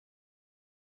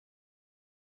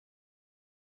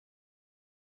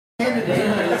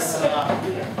Candidate is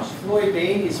Floyd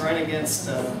Bayne. He's running against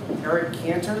Eric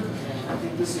Cantor. I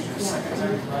think this is your second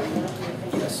time running.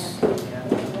 Yes.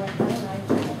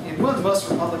 In one of the most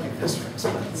Republican districts.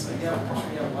 But, so yeah, of course,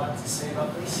 we have a lot to say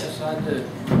about this. Yes, I do.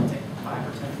 Take 5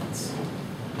 or 10 minutes.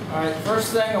 All right,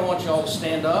 first thing, I want you all to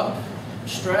stand up,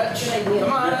 stretch.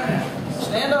 Come on,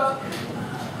 stand up.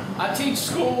 I teach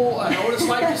school. I know what it's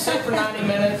like to sit for 90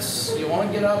 minutes. You want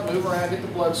to get up, move around, get the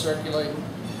blood circulating.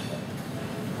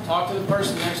 Talk to the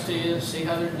person next to you, see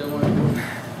how they're doing.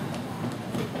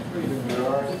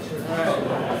 All right.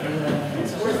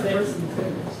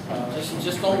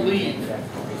 Just don't leave.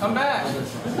 Come back.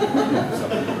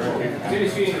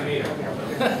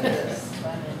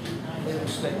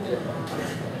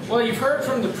 Well, you've heard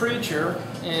from the preacher,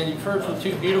 and you've heard from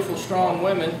 2 beautiful, strong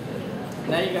women.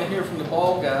 Now you're going to hear from the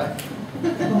bald guy.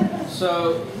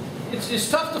 So it's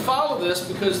tough to follow this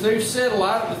because they've said a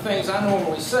lot of the things I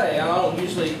normally say. I don't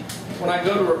usually, when I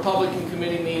go to Republican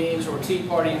committee meetings or Tea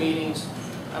Party meetings,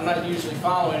 I'm not usually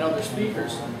following other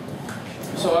speakers.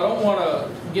 So I don't want to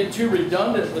get too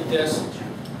redundant with this.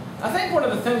 I think one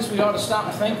of the things we ought to stop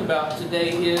and think about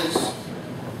today is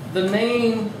the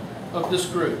name of this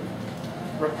group,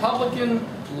 Republican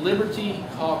Liberty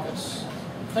Caucus.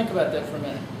 Think about that for a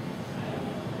minute.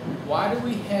 Why do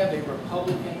we have a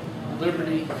Republican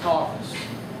Liberty Caucus?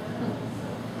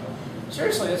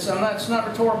 Seriously, it's not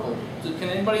rhetorical. Can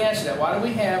anybody answer that? Why do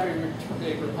we have a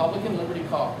Republican Liberty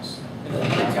Caucus? We've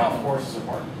got enough forces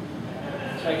apart.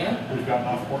 Say again? We've got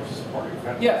enough forces apart.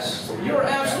 Yes, you are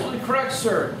absolutely correct,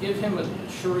 sir. Give him a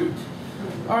cheroot.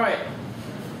 All right.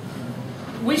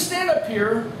 We stand up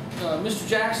here. Mr.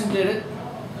 Jackson did it.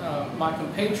 My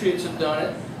compatriots have done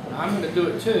it. I'm going to do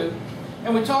it too.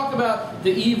 And we talk about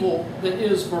the evil that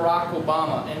is Barack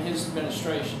Obama and his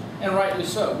administration. And rightly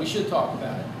so. We should talk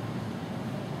about it.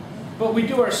 But we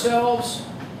do ourselves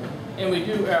and we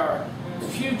do our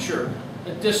future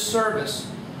a disservice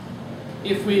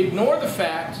if we ignore the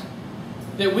fact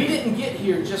that we didn't get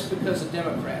here just because of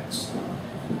Democrats.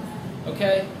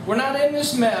 Okay? We're not in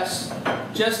this mess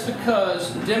just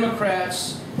because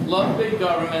Democrats love big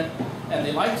government and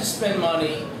they like to spend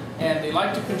money and they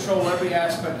like to control every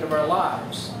aspect of our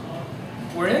lives.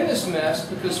 We're in this mess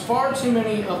because far too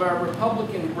many of our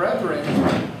Republican brethren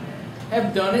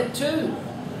have done it too.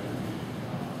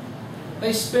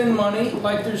 They spend money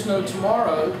like there's no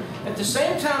tomorrow. At the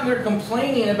same time they're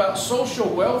complaining about social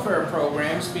welfare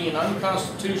programs being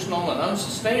unconstitutional and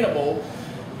unsustainable,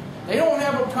 they don't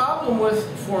have a problem with,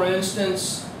 for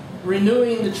instance,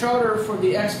 renewing the charter for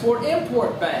the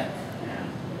Export-Import Bank,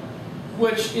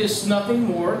 which is nothing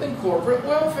more than corporate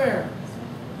welfare.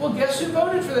 Well, guess who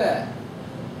voted for that?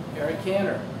 Eric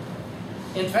Cantor.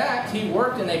 In fact, he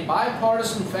worked in a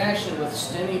bipartisan fashion with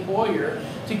Steny Hoyer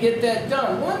to get that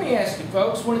done. Well, let me ask you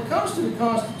folks, when it comes to the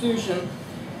Constitution,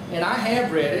 and I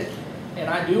have read it, and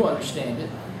I do understand it,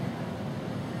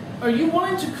 are you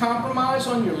willing to compromise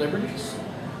on your liberties?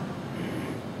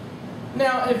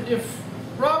 Now, if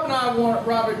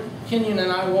Robert Kenyon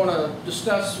and I want to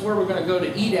discuss where we're going to go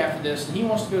to eat after this, and he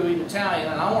wants to go eat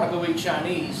Italian, and I want to go eat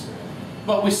Chinese,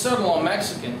 but we settle on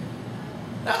Mexican,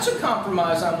 that's a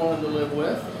compromise I'm willing to live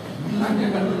with.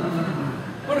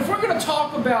 But if we're going to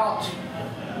talk about,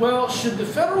 well, should the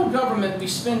federal government be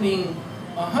spending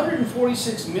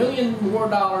 $146 million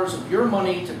more of your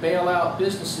money to bail out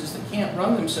businesses that can't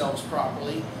run themselves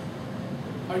properly,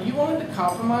 are you willing to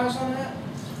compromise on that?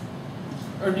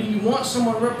 Or do you want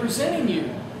someone representing you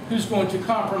who's going to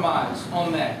compromise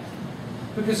on that?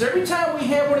 Because every time we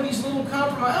have one of these little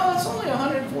compromises, oh, it's only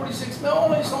 146 million,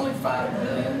 oh, it's only 5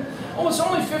 billion, oh, it's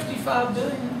only 55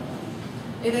 billion,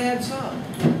 it adds up.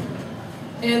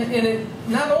 And it,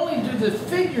 not only do the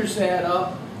figures add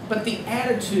up, but the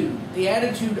attitude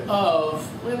of,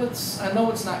 well, I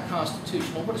know it's not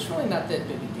constitutional, but it's really not that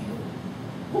big a deal.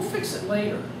 We'll fix it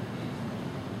later.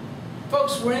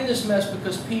 Folks, we're in this mess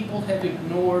because people have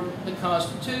ignored the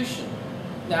Constitution.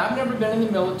 Now, I've never been in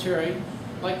the military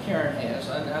like Karen has.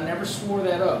 I never swore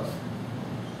that oath.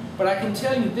 But I can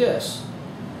tell you this.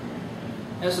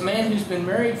 As a man who's been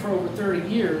married for over 30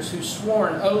 years, who swore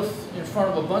an oath in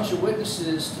front of a bunch of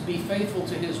witnesses to be faithful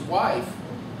to his wife,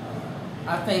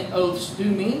 I think oaths do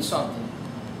mean something.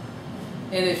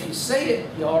 And if you say it,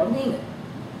 you ought to mean it.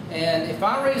 And if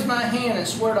I raise my hand and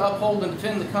swear to uphold and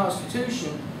defend the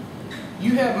Constitution,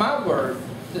 you have my word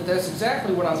that that's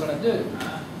exactly what I'm going to do.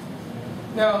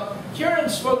 Now, Karen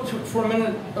spoke for a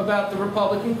minute about the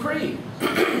Republican creed.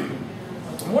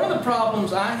 One of the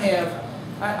problems I have,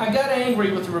 I got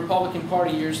angry with the Republican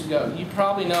Party years ago. You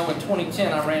probably know in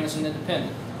 2010 I ran as an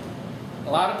independent.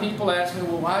 A lot of people ask me,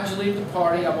 well, why'd you leave the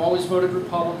party? I've always voted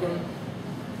Republican.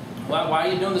 Why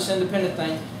are you doing this independent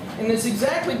thing? And it's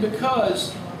exactly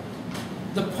because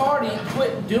the party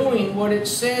quit doing what it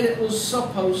said it was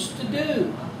supposed to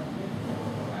do.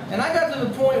 And I got to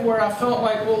the point where I felt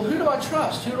like, well, who do I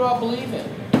trust? Who do I believe in?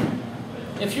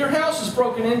 If your house is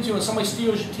broken into and somebody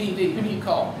steals your TV, who do you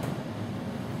call?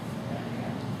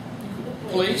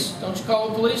 Police? Don't you call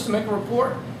the police to make a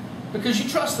report? Because you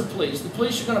trust the police. The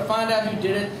police are going to find out who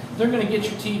did it. They're going to get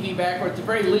your TV back, or at the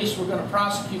very least, we're going to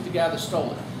prosecute the guy that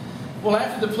stole it. Well,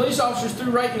 after the police officer's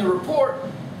through writing the report,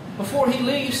 before he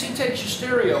leaves, he takes your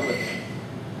stereo with him.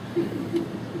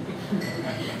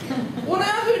 Well,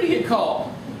 now who do you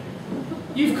call?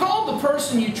 You've called the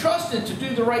person you trusted to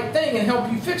do the right thing and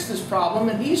help you fix this problem,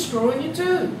 and he's screwing you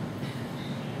too.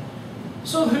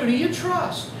 So who do you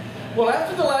trust? Well,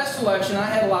 after the last election, I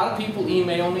had a lot of people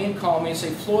email me and call me and say,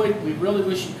 Floyd, we really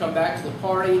wish you'd come back to the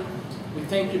party. We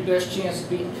think your best chance of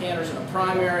beating Cantor's in a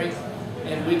primary,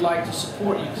 and we'd like to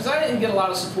support you. Because I didn't get a lot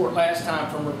of support last time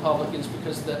from Republicans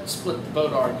because of that split the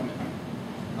vote argument.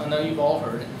 I know you've all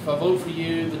heard it. If I vote for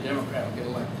you, the Democrat will get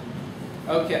elected.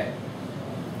 Okay.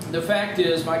 The fact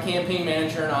is, my campaign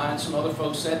manager and I and some other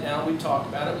folks sat down, we talked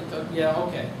about it, we thought, yeah,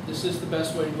 okay, this is the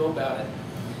best way to go about it.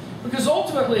 Because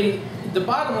ultimately, the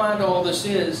bottom line to all this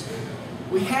is,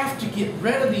 we have to get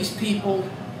rid of these people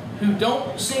who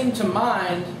don't seem to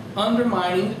mind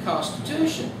undermining the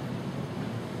Constitution.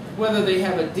 Whether they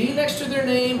have a D next to their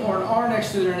name or an R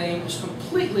next to their name is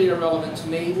completely irrelevant to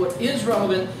me. What is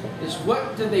relevant is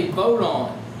what do they vote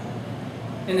on.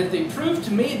 And if they prove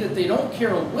to me that they don't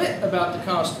care a whit about the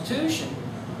Constitution,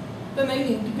 then they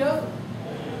need to go.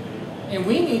 And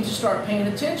we need to start paying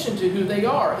attention to who they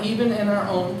are, even in our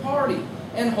own party,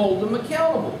 and hold them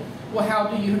accountable. Well, how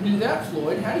do you do that,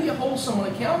 Floyd? How do you hold someone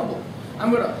accountable?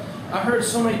 I heard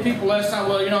so many people last time,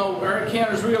 well, you know, Eric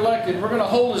Cantor's reelected. We're going to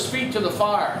hold his feet to the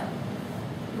fire.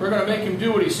 We're going to make him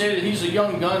do what he said. He's a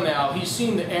young gun now. He's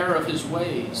seen the error of his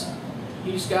ways.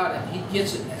 He's got it. He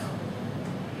gets it now.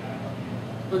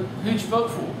 But who'd you vote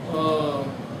for?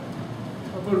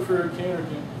 I voted for Eric Cantor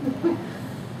again.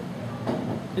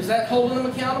 Is that holding him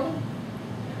accountable?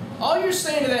 All you're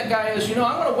saying to that guy is, you know,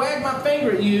 I'm going to wag my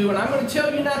finger at you and I'm going to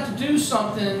tell you not to do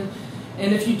something,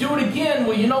 and if you do it again,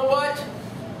 well, you know what?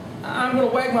 I'm going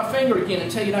to wag my finger again and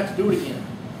tell you not to do it again.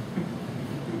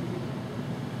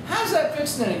 How's that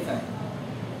fixing anything?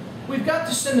 We've got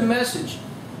to send a message.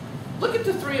 Look at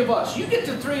the three of us. You get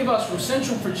the three of us from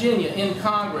Central Virginia in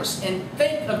Congress and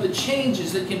think of the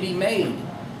changes that can be made.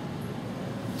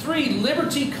 Three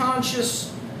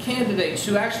liberty-conscious candidates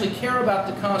who actually care about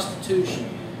the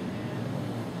Constitution.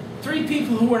 Three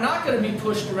people who are not going to be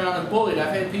pushed around and bullied.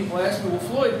 I've had people ask me, well,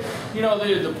 Floyd, you know,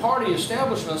 the party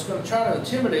establishment is going to try to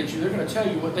intimidate you. They're going to tell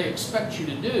you what they expect you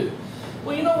to do.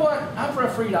 Well, you know what? I've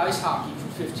refereed ice hockey for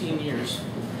 15 years.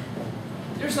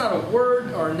 There's not a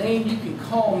word or a name you can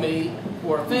call me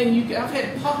or a thing you can... I've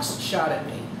had pucks shot at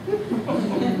me.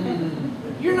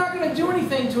 You're not going to do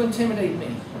anything to intimidate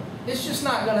me. It's just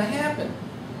not going to happen.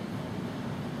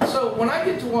 So when I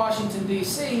get to Washington,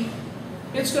 D.C.,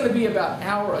 it's going to be about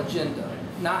our agenda,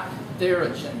 not their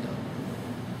agenda.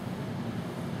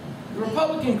 The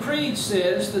Republican creed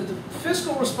says that the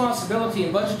fiscal responsibility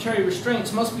and budgetary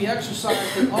restraints must be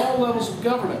exercised at all levels of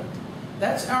government.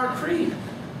 That's our creed.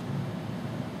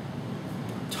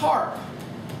 TARP.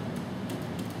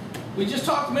 We just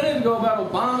talked a minute ago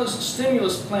about Obama's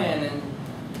stimulus plan and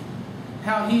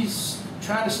how he's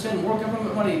trying to spend more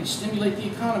government money to stimulate the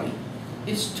economy.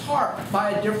 It's TARP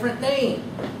by a different name.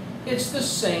 It's the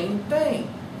same thing.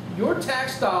 Your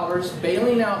tax dollars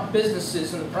bailing out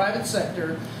businesses in the private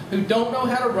sector who don't know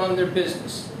how to run their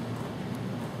business.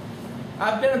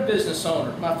 I've been a business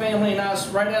owner. My family and I,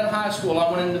 right out of high school,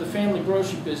 I went into the family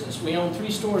grocery business. We owned 3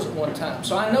 stores at one time.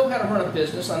 So I know how to run a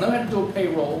business, I know how to do a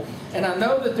payroll, and I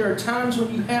know that there are times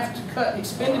when you have to cut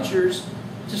expenditures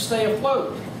to stay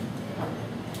afloat.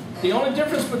 The only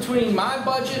difference between my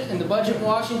budget and the budget in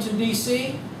Washington,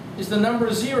 D.C. is the number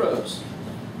of zeros.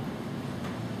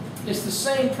 It's the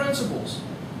same principles.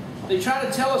 They try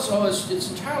to tell us, oh, it's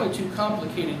entirely too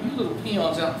complicated. You little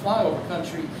peons out in flyover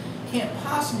country can't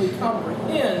possibly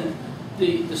comprehend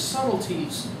the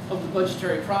subtleties of the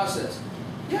budgetary process.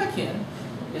 Yeah, I can.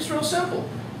 It's real simple.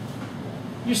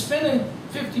 You're spending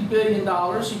 $50 billion,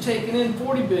 you're taking in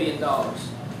 $40 billion.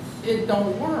 It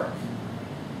don't work.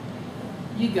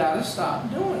 You gotta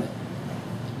stop doing it.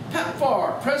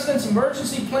 PEPFAR, President's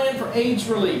Emergency Plan for AIDS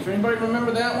Relief. Anybody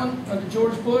remember that one under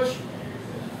George Bush?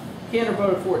 Cantor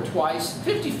voted for it twice.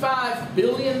 $55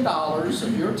 billion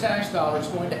of your tax dollars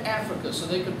going to Africa so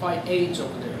they could fight AIDS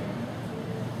over there.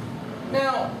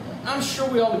 Now, I'm sure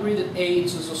we all agree that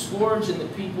AIDS is a scourge and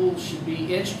that people should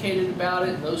be educated about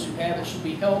it and those who have it should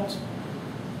be helped.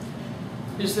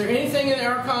 Is there anything in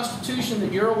our Constitution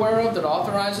that you're aware of that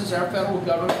authorizes our federal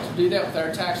government to do that with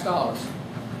our tax dollars?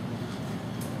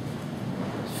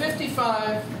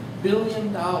 $55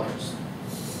 billion.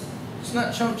 It's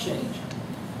not chump change.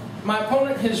 My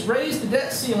opponent has raised the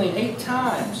debt ceiling 8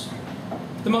 times.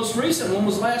 The most recent one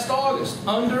was last August.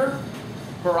 Under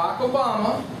Barack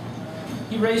Obama,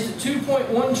 he raised it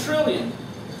 $2.1 trillion.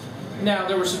 Now,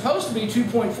 there were supposed to be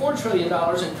 $2.4 trillion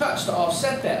in cuts to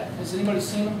offset that. Has anybody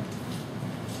seen them?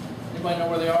 Anybody know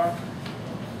where they are?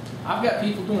 I've got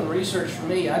people doing research for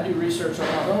me. I do research on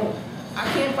my own. I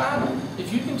can't find them.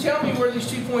 If you can tell me where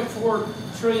these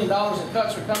 $2.4 trillion in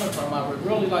cuts are coming from, I would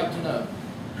really like to know.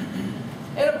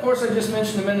 And of course, I just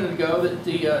mentioned a minute ago that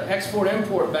the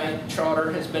Export-Import Bank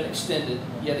charter has been extended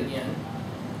yet again.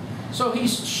 So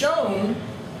he's shown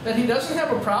that he doesn't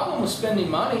have a problem with spending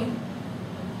money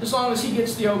as long as he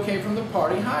gets the okay from the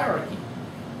party hierarchy.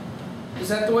 Is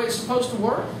that the way it's supposed to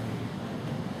work?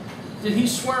 Did he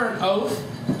swear an oath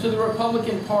to the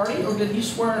Republican Party, or did he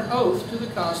swear an oath to the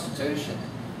Constitution?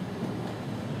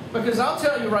 Because I'll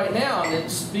tell you right now,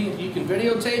 and you can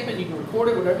videotape it, you can record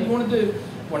it, whatever you want to do.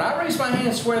 When I raise my hand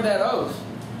and swear that oath,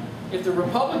 if the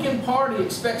Republican Party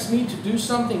expects me to do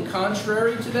something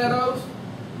contrary to that oath,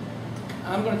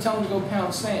 I'm going to tell them to go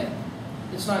pound sand.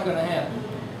 It's not going to happen.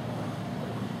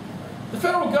 The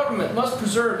federal government must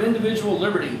preserve individual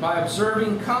liberty by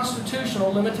observing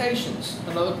constitutional limitations,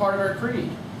 another part of our creed.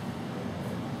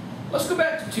 Let's go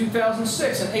back to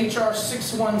 2006 and H.R.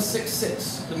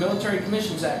 6166, the Military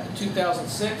Commissions Act of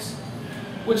 2006,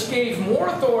 which gave more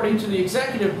authority to the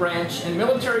executive branch and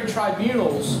military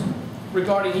tribunals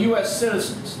regarding U.S.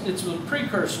 citizens. It's a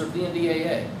precursor of the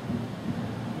NDAA.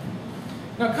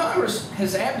 Now, Congress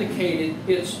has abdicated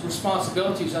its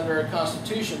responsibilities under our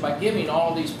Constitution by giving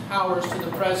all these powers to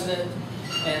the President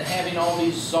and having all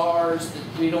these czars that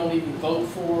we don't even vote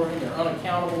for and they're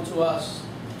unaccountable to us.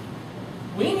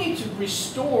 We need to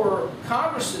restore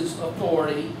Congress's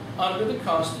authority under the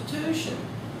Constitution.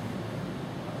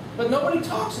 But nobody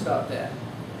talks about that.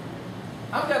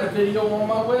 I've got a video on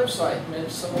my website, maybe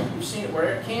some of you have seen it, where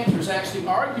Eric Cantor is actually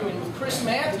arguing with Chris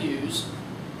Matthews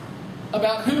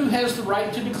about who has the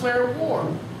right to declare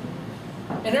war.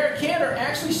 And Eric Cantor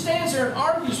actually stands there and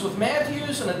argues with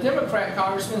Matthews and a Democrat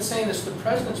congressman saying it's the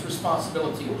president's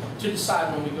responsibility to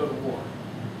decide when we go to war.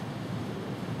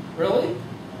 Really?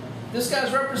 This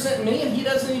guy's representing me and he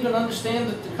doesn't even understand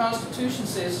that the Constitution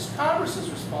says it's Congress's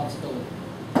responsibility.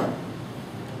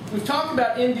 We've talked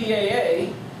about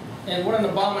NDAA and what an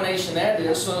abomination that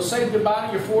is. So say goodbye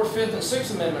to your 4th, 5th, and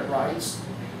 6th Amendment rights.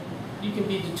 You can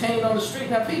be detained on the street.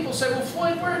 Now people say, well,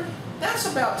 Floyd,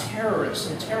 that's about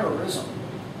terrorists and terrorism.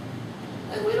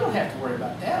 And we don't have to worry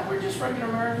about that. We're just regular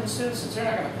American citizens. They're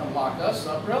not going to come lock us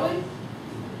up. Really?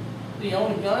 Do you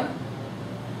own a gun?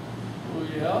 Well,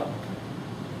 yeah.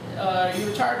 You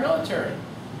retired military?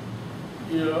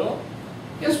 Yeah.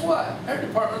 Guess what? Our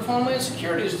Department of Homeland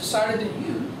Security has decided that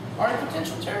you are a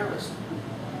potential terrorist.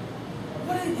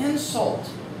 What an insult.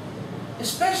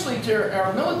 Especially to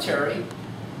our military.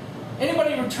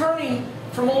 Anybody returning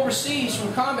from overseas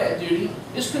from combat duty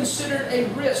is considered a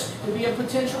risk to be a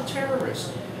potential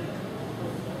terrorist.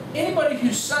 Anybody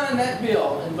who signed that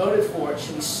bill and voted for it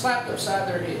should be slapped upside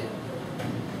their head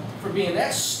for being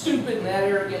that stupid and that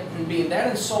arrogant and being that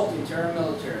insulting to our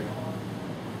military.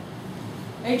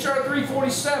 H.R.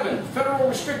 347, Federal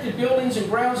Restricted Buildings and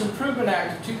Grounds Improvement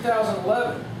Act of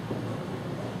 2011.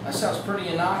 That sounds pretty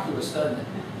innocuous, doesn't it?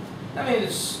 I mean,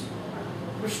 it's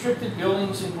Restricted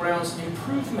Buildings and Grounds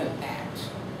Improvement Act.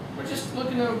 We're just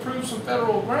looking to improve some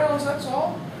federal grounds, that's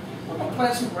all. We're going to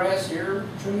plant some grass here,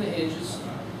 trim the hedges.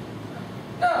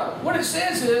 No, what it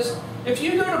says is, if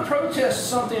you go to protest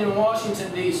something in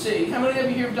Washington, D.C., how many of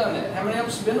you here have done that? How many of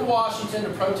us have been to Washington to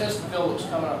protest the bill that was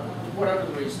coming up, whatever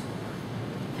the reason?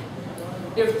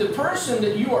 If the person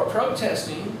that you are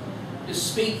protesting is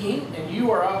speaking and you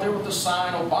are out there with the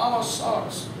sign, Obama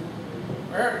sucks,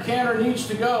 Eric Cantor needs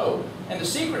to go, and the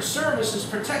Secret Service is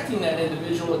protecting that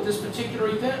individual at this particular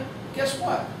event, guess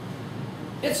what?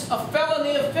 It's a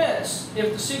felony offense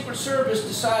if the Secret Service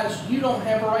decides you don't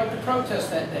have a right to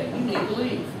protest that day. You need to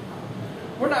leave.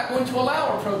 We're not going to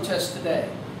allow a protest today.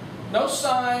 No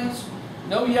signs,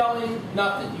 no yelling,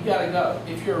 nothing. You got to go.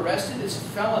 If you're arrested, it's a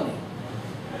felony.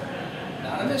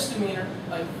 Not a misdemeanor,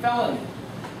 a felony.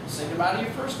 Say goodbye to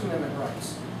your First Amendment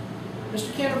rights.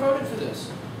 Mr. Cantor voted for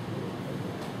this.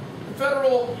 The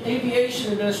Federal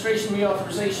Aviation Administration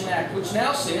Reauthorization Act, which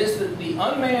now says that the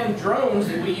unmanned drones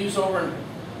that we use over in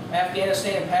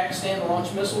Afghanistan and Pakistan to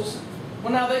launch missiles,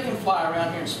 Well, now they can fly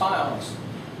around here and spy on us.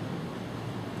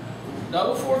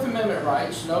 No Fourth Amendment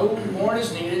rights, no warrant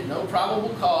is needed, no probable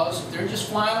cause. If they're just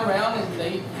flying around and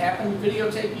they happen to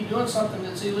videotape you doing something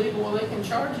that's illegal, well, they can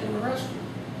charge you and arrest you.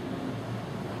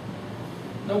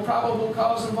 No probable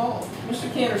cause involved.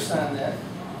 Mr. Cantor signed that.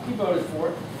 He voted for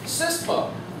it.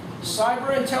 CISPA,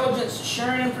 Cyber Intelligence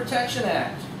Sharing and Protection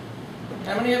Act.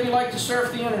 How many of you like to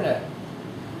surf the internet?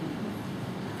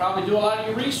 Probably do a lot of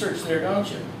your research there,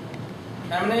 don't you?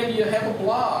 How many of you have a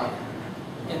blog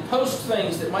and post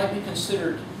things that might be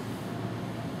considered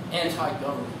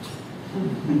anti-government?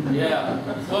 Yeah.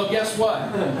 Well, guess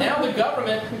what? Now the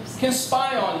government can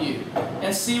spy on you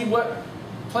and see what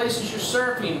places you're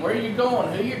surfing, where you're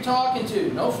going, who you're talking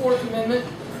to. No Fourth Amendment,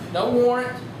 no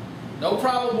warrant, no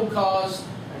probable cause.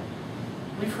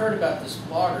 We've heard about this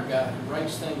blogger guy who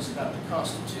writes things about the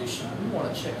Constitution. We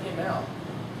want to check him out.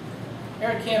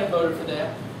 Eric Cantor voted for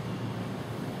that.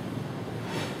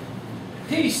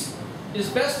 Peace is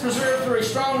best preserved through a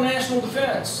strong national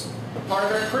defense, part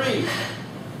of our creed.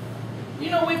 You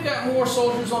know, we've got more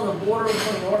soldiers on the border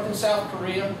between North and South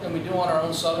Korea than we do on our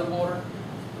own southern border.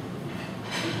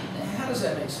 How does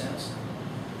that make sense?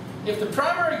 If the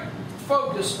primary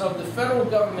focus of the federal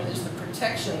government is the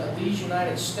protection of these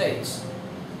United States,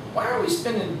 why are we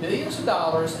spending billions of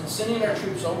dollars and sending our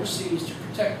troops overseas to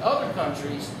protect other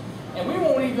countries, and we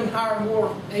won't even hire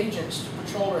more agents to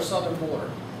patrol our southern border?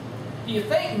 Do you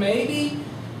think maybe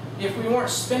if we weren't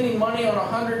spending money on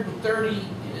 130,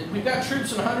 we've got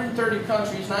troops in 130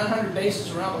 countries, 900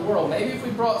 bases around the world, maybe if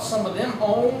we brought some of them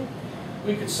home,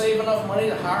 we could save enough money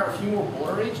to hire a few more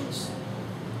border agents?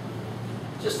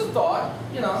 Just a thought,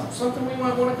 you know, something we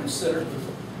might want to consider.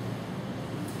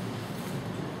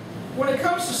 When it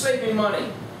comes to saving money,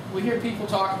 we hear people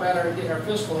talk about getting our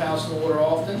fiscal house in order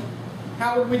often.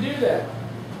 How would we do that?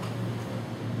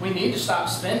 We need to stop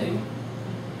spending.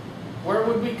 Where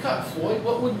would we cut, Floyd?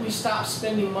 What would we stop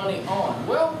spending money on?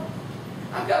 Well,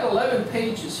 I've got 11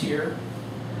 pages here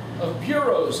of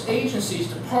bureaus, agencies,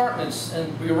 departments,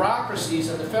 and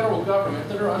bureaucracies in the federal government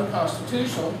that are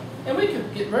unconstitutional, and we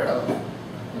could get rid of them.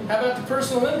 How about the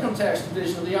Personal Income Tax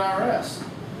Division of the IRS?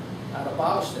 I'd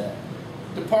abolish that.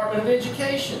 Department of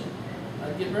Education,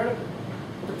 I'd get rid of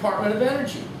it. Department of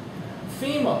Energy,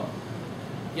 FEMA,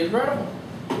 get rid of them.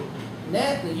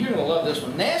 You're going to love this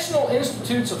one. National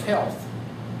Institutes of Health.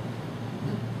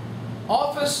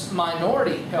 Office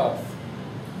Minority Health.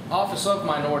 Office of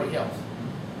Minority Health.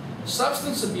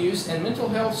 Substance Abuse and Mental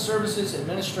Health Services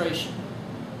Administration.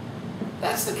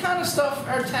 That's the kind of stuff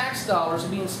our tax dollars are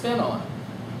being spent on.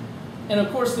 And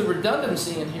of course the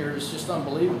redundancy in here is just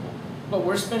unbelievable. But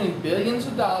we're spending billions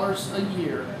of dollars a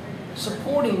year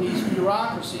supporting these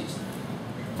bureaucracies.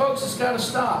 Folks, it's got to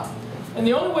stop. And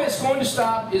the only way it's going to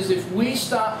stop is if we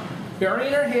stop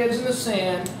burying our heads in the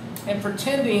sand and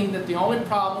pretending that the only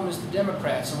problem is the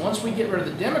Democrats. And once we get rid of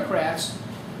the Democrats,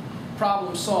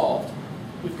 problem solved.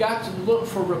 We've got to look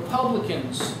for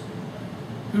Republicans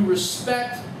who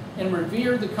respect and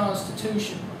revere the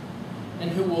Constitution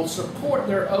and who will support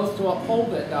their oath to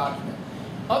uphold that document.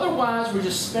 Otherwise, we're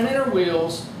just spinning our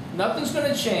wheels, nothing's going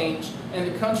to change,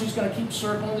 and the country's going to keep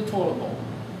circling the toilet bowl.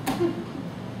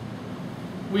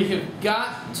 We have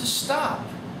got to stop.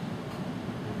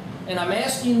 And I'm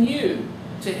asking you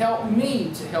to help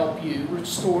me to help you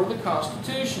restore the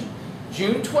Constitution.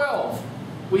 June 12th,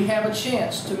 we have a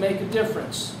chance to make a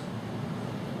difference.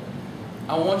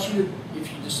 I want you to,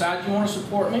 if you decide you want to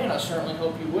support me, and I certainly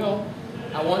hope you will,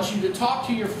 I want you to talk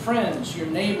to your friends, your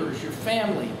neighbors, your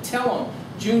family. Tell them,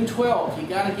 June 12th, you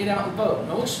got to get out and vote.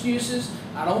 No excuses.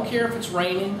 I don't care if it's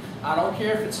raining. I don't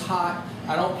care if it's hot.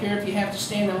 I don't care if you have to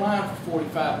stand in line for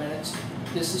 45 minutes.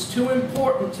 This is too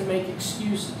important to make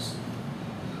excuses.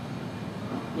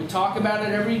 We talk about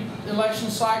it every election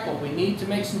cycle. We need to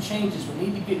make some changes. We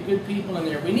need to get good people in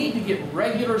there. We need to get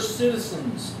regular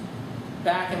citizens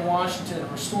back in Washington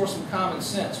and restore some common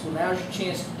sense. Well, now's your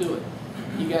chance to do it.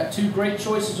 You got two great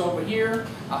choices over here.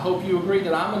 I hope you agree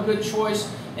that I'm a good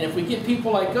choice. And if we get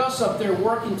people like us up there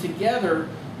working together,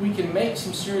 we can make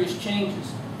some serious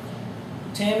changes.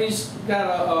 Tammy's got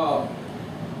a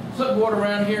clipboard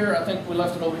around here. I think we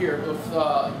left it over here with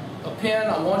a pen.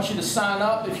 I want you to sign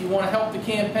up if you want to help the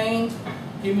campaign.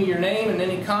 Give me your name and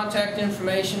any contact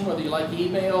information, whether you like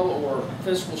email or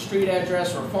physical street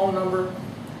address or phone number.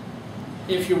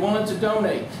 If you're willing to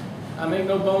donate, I make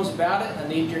no bones about it. I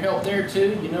need your help there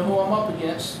too. You know who I'm up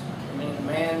against. I mean, the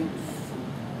man,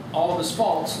 for all of his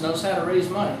faults, knows how to raise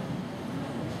money.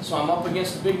 So I'm up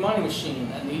against a big money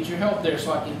machine. I need your help there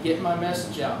so I can get my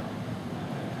message out.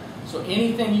 So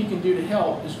anything you can do to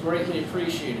help is greatly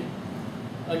appreciated.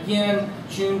 Again,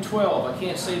 June 12, I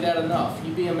can't say that enough.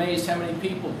 You'd be amazed how many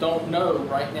people don't know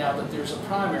right now that there's a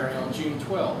primary on June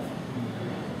 12.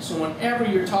 So whenever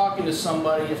you're talking to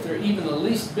somebody, if they're even the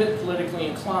least bit politically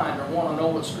inclined or want to know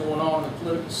what's going on in the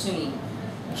political scene,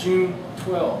 June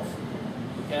 12,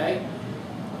 okay?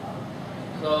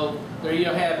 So there you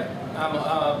have it.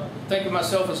 I'm thinking of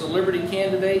myself as a liberty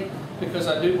candidate because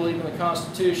I do believe in the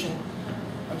Constitution.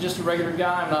 I'm just a regular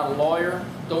guy. I'm not a lawyer.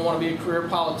 Don't want to be a career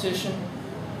politician.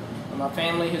 My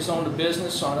family has owned a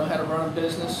business, so I know how to run a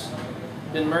business.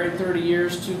 Been married 30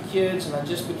 years, 2 kids, and I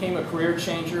just became a career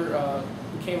changer,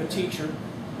 became a teacher.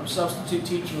 I'm substitute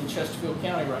teaching in Chesterfield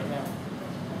County right now.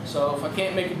 So if I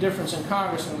can't make a difference in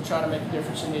Congress, I'm going to try to make a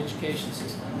difference in the education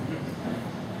system.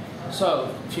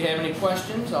 So if you have any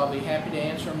questions, I'll be happy to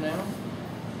answer them now.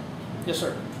 Yes,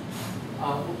 sir.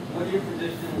 What are your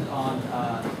positions on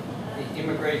the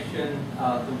immigration,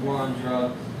 the war on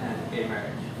drugs, and gay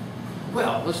marriage?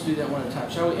 Well, let's do that one at a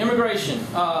time, shall we? Immigration.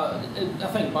 I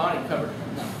think Bonnie covered it.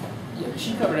 Yeah,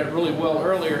 she covered it really well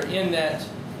earlier in that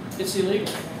it's illegal.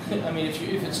 I mean, if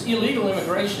it's illegal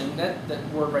immigration,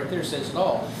 that word right there says it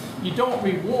all. You don't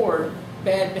reward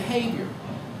bad behavior.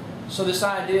 So this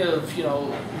idea of, you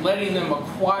know, letting them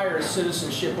acquire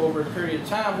citizenship over a period of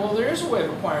time, well, there is a way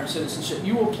of acquiring citizenship.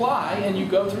 You apply and you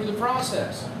go through the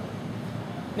process.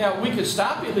 Now, we could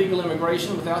stop illegal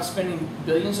immigration without spending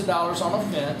billions of dollars on a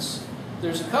fence.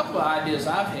 There's a couple of ideas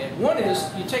I've had. One is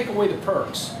you take away the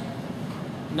perks.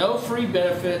 No free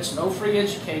benefits, no free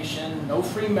education, no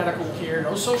free medical care,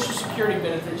 no Social Security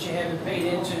benefits you haven't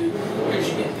paid into because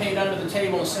you get paid under the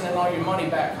table and sending all your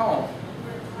money back home.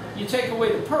 You take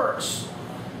away the perks,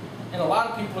 and a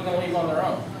lot of people are going to leave on their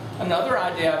own. Another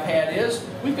idea I've had is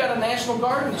we've got a National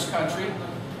Guard in this country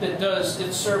that does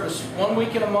its service 1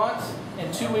 week in a month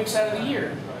and 2 weeks out of the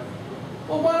year.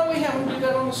 Well, why don't we have them do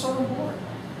that on the southern border?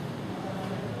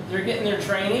 They're getting their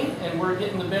training, and we're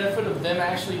getting the benefit of them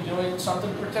actually doing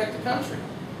something to protect the country.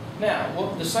 Now,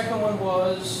 well, the second one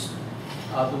was?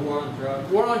 The war on drugs.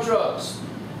 War on drugs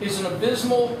is an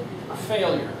abysmal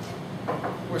failure.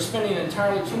 We're spending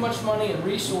entirely too much money and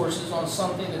resources on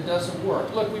something that doesn't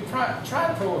work. Look, we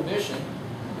tried prohibition.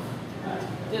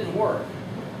 It didn't work.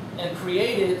 And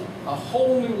created a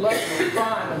whole new level of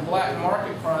crime and black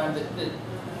market crime that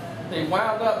they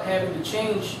wound up having to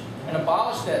change and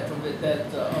abolish that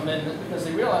amendment because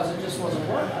they realized it just wasn't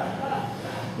working.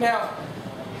 Now,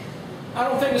 I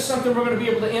don't think it's something we're going to be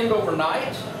able to end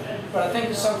overnight, but I think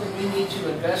it's something we need to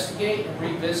investigate and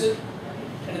revisit,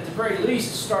 and at the very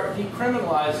least start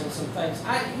decriminalizing some things.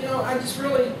 I just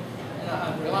really, and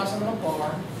I realize I'm in a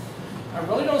bar, I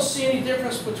really don't see any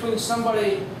difference between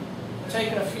somebody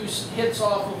taking a few hits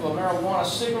off of a marijuana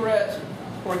cigarette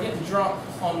or getting drunk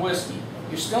on whiskey.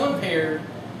 You're still impaired.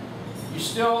 You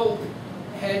still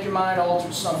had your mind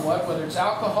altered somewhat, whether it's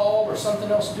alcohol or something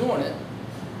else doing it.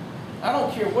 I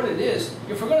don't care what it is.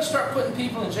 If we're going to start putting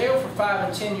people in jail for 5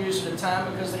 and 10 years at a time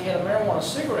because they had a marijuana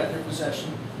cigarette in their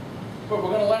possession, but we're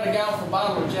going to let a guy with a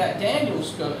bottle of Jack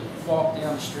Daniels walk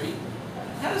down the street,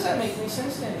 how does that make any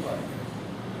sense to anybody?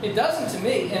 It doesn't to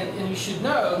me, and you should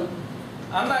know,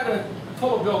 I'm not going to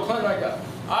pull a Bill Clinton and go,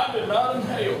 I did not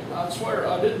inhale. I swear,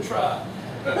 I didn't try.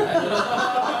 We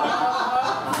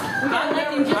got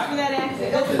nothing just for that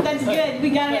accent. That's good. We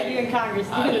gotta have you in Congress.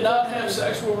 I did not have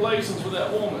sexual relations with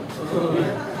that woman.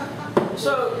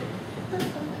 So,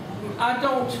 I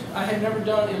have never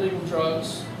done illegal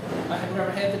drugs. I have never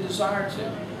had the desire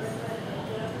to.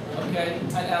 Okay?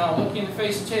 And I'll look you in the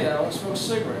face and tell you that I don't smoke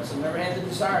cigarettes. I've never had the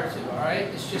desire to, all right?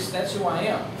 It's just, that's who I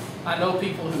am. I know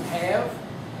people who have,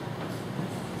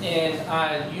 and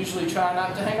I usually try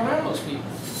not to hang around those people.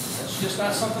 That's just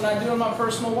not something I do in my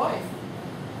personal life.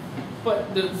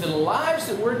 But the lives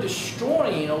that we're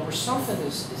destroying over something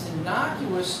as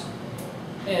innocuous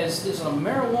as a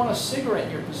marijuana cigarette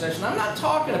in your possession. I'm not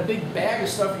talking a big bag of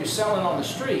stuff you're selling on the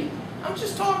street. I'm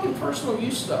just talking personal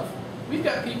use stuff. We've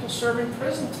got people serving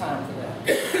prison time for that.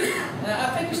 And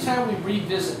I think it's time we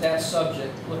revisit that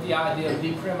subject with the idea of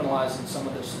decriminalizing some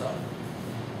of this stuff.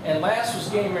 And last was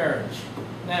gay marriage.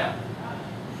 Now,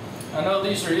 I know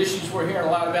these are issues we're hearing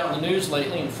a lot about in the news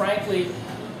lately, and frankly,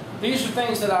 these are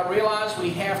things that I realize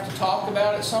we have to talk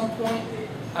about at some point.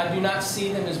 I do not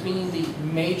see them as being the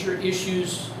major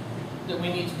issues that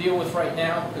we need to deal with right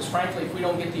now, because frankly, if we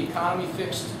don't get the economy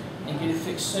fixed and get it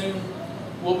fixed soon,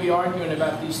 we'll be arguing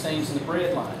about these things in the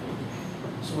breadline.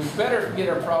 So we better get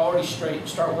our priorities straight and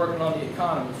start working on the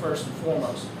economy first and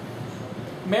foremost.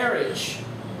 Marriage,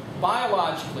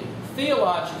 biologically,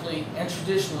 theologically, and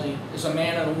traditionally, is a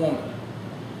man and a woman.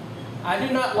 I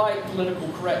do not like political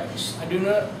correctness.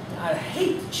 I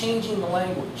hate changing the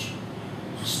language.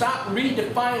 stop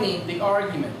redefining the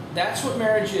argument. That's what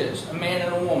marriage is, a man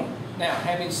and a woman. Now,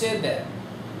 having said that,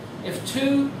 if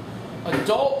two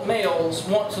adult males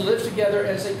want to live together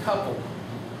as a couple,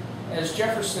 as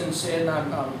Jefferson said, and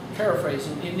I'm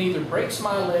paraphrasing, it neither breaks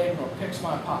my leg nor picks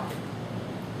my pocket.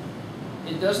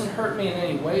 It doesn't hurt me in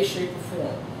any way, shape, or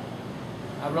form.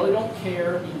 I really don't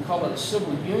care. You can call it a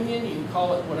civil union, you can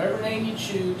call it whatever name you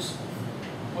choose.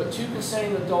 What two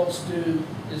consenting adults do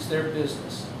is their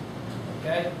business.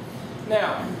 Okay?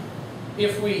 Now,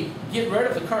 if we get rid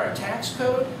of the current tax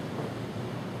code,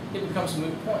 it becomes a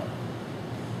moot point.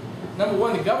 Number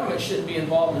one, the government shouldn't be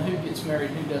involved in who gets married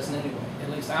and who doesn't anyway. At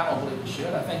least I don't believe it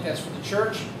should. I think that's for the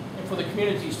church and for the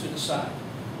communities to decide.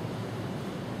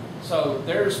 So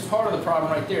there's part of the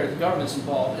problem right there. The government's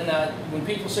involved. And when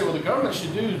people say, well, the government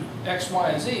should do X, Y,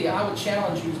 and Z, I would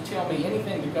challenge you to tell me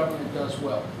anything the government does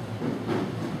well.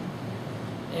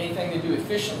 Anything they do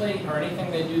efficiently or anything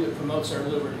they do that promotes our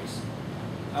liberties.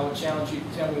 I would challenge you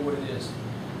to tell me what it is.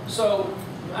 So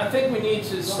I think we need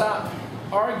to stop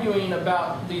arguing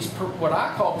about these, what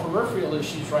I call peripheral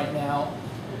issues right now,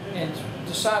 and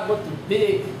decide what the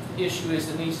big issue is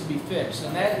that needs to be fixed.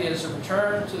 And that is a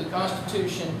return to the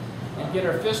Constitution and get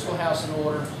our fiscal house in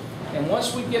order. And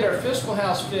once we get our fiscal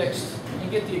house fixed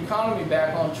and get the economy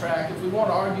back on track, if we want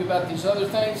to argue about these other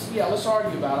things, yeah, let's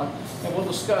argue about them. And we'll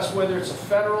discuss whether it's a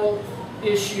federal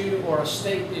issue or a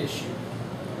state issue.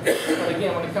 But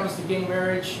again, when it comes to gay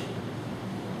marriage,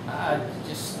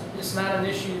 it's not an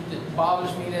issue that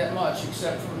bothers me that much,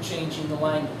 except for changing the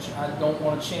language. I don't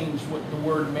want to change what the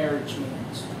word marriage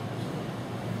means.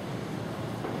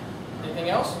 Anything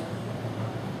else?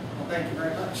 Well, thank you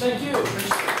very much. Thank you.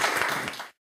 Appreciate it.